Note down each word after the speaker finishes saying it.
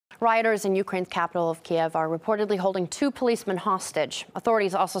Rioters in Ukraine's capital of Kiev are reportedly holding 2 policemen hostage.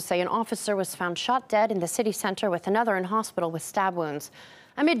 Authorities also say an officer was found shot dead in the city center with another in hospital with stab wounds.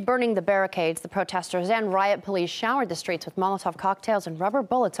 Amid burning the barricades, the protesters and riot police showered the streets with Molotov cocktails and rubber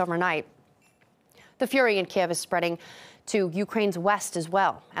bullets overnight. The fury in Kiev is spreading to Ukraine's west as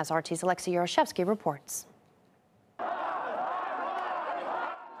well, as RT's Alexei Yaroshevsky reports.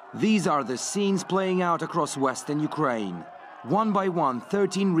 These are the scenes playing out across western Ukraine. One by one,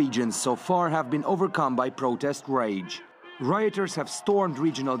 13 regions so far have been overcome by protest rage. Rioters have stormed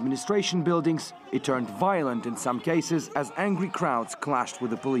regional administration buildings. It turned violent in some cases as angry crowds clashed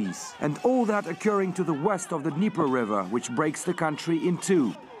with the police. And all that occurring to the west of the Dnieper River, which breaks the country in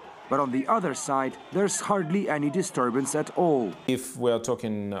two. But on the other side, there's hardly any disturbance at all. If we are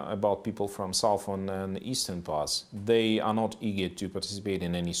talking about people from southern and eastern parts, they are not eager to participate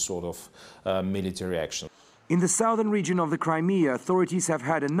in any sort of military action. In the southern region of the Crimea, authorities have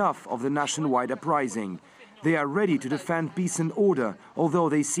had enough of the nationwide uprising. They are ready to defend peace and order, although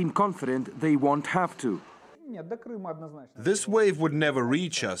they seem confident they won't have to. This wave would never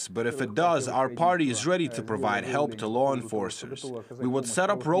reach us, but if it does, our party is ready to provide help to law enforcers. We would set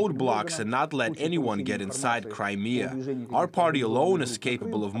up roadblocks and not let anyone get inside Crimea. Our party alone is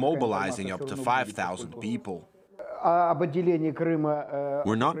capable of mobilizing up to 5,000 people.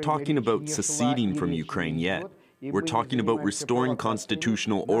 We're not talking about seceding from Ukraine yet. We're talking about restoring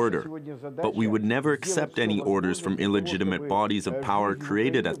constitutional order. But we would never accept any orders from illegitimate bodies of power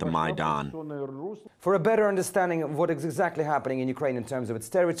created at the Maidan. For a better understanding of what is exactly happening in Ukraine in terms of its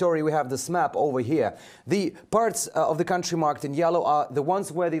territory, we have this map over here. The parts of the country marked in yellow are the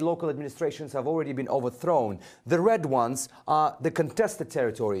ones where the local administrations have already been overthrown. The red ones are the contested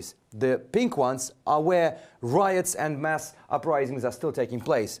territories. The pink ones are where riots and mass uprisings are still taking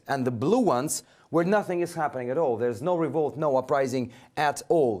place. And the blue ones where nothing is happening at all. There's no revolt, no uprising at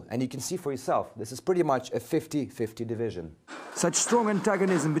all. And you can see for yourself, this is pretty much a 50-50 division. Such strong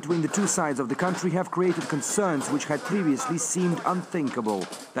antagonism between the two sides of the country have created concerns which had previously seemed unthinkable,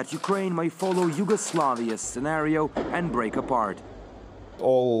 that Ukraine may follow Yugoslavia's scenario and break apart.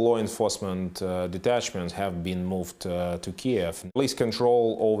 All law enforcement detachments have been moved to Kiev. Police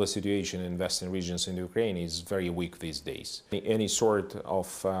control over the situation in western regions in Ukraine is very weak these days. Any sort of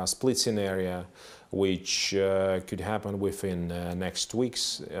split scenario which could happen within next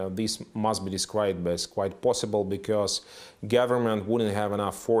weeks, this must be described as quite possible because government wouldn't have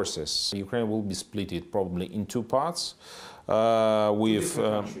enough forces. Ukraine will be split probably in 2 parts with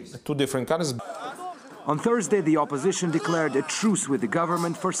 2 different countries. On Thursday, the opposition declared a truce with the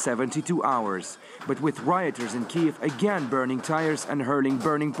government for 72 hours. But with rioters in Kiev again burning tires and hurling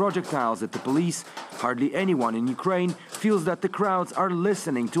burning projectiles at the police, hardly anyone in Ukraine feels that the crowds are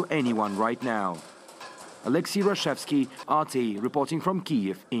listening to anyone right now. Alexei Yaroshevsky, RT, reporting from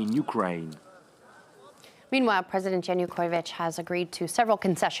Kiev in Ukraine. Meanwhile, President Yanukovych has agreed to several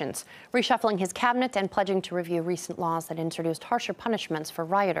concessions, reshuffling his cabinet and pledging to review recent laws that introduced harsher punishments for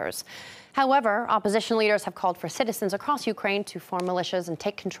rioters. However, opposition leaders have called for citizens across Ukraine to form militias and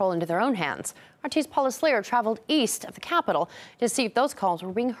take control into their own hands. RT's Paula Slayer traveled east of the capital to see if those calls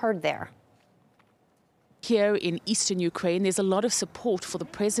were being heard there. Here in eastern Ukraine, there's a lot of support for the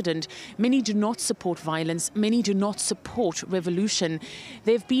president. Many do not support violence. Many do not support revolution.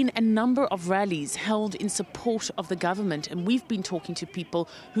 There have been a number of rallies held in support of the government, and we've been talking to people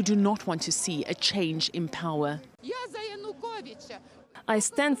who do not want to see a change in power. I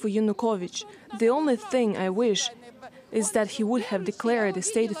stand for Yanukovych. The only thing I wish is that he would have declared a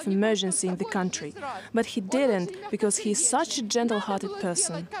state of emergency in the country. But he didn't, because he is such a gentle-hearted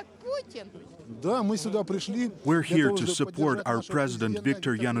person. We're here to support our president,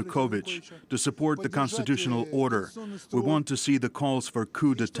 Viktor Yanukovych, to support the constitutional order. We want to see the calls for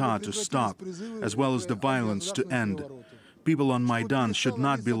coup d'etat to stop, as well as the violence to end. People on Maidan should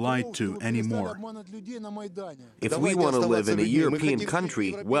not be lied to anymore. If we want to live in a European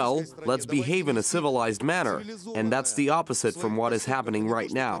country, well, let's behave in a civilized manner. And that's the opposite from what is happening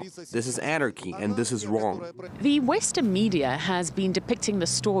right now. This is anarchy, and this is wrong. The Western media has been depicting the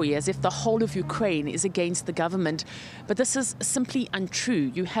story as if the whole of Ukraine is against the government. But this is simply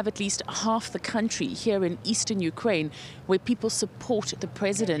untrue. You have at least half the country here in eastern Ukraine where people support the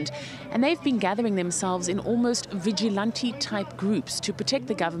president. And they've been gathering themselves in almost vigilante-type groups to protect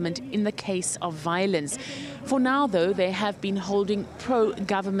the government in the case of violence. For now, though, they have been holding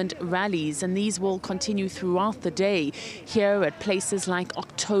pro-government rallies, and these will continue throughout the day. Here at places like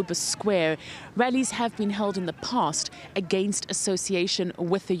October Square, rallies have been held in the past against association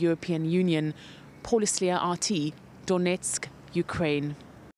with the European Union. Paula Slayer, RT, Donetsk, Ukraine.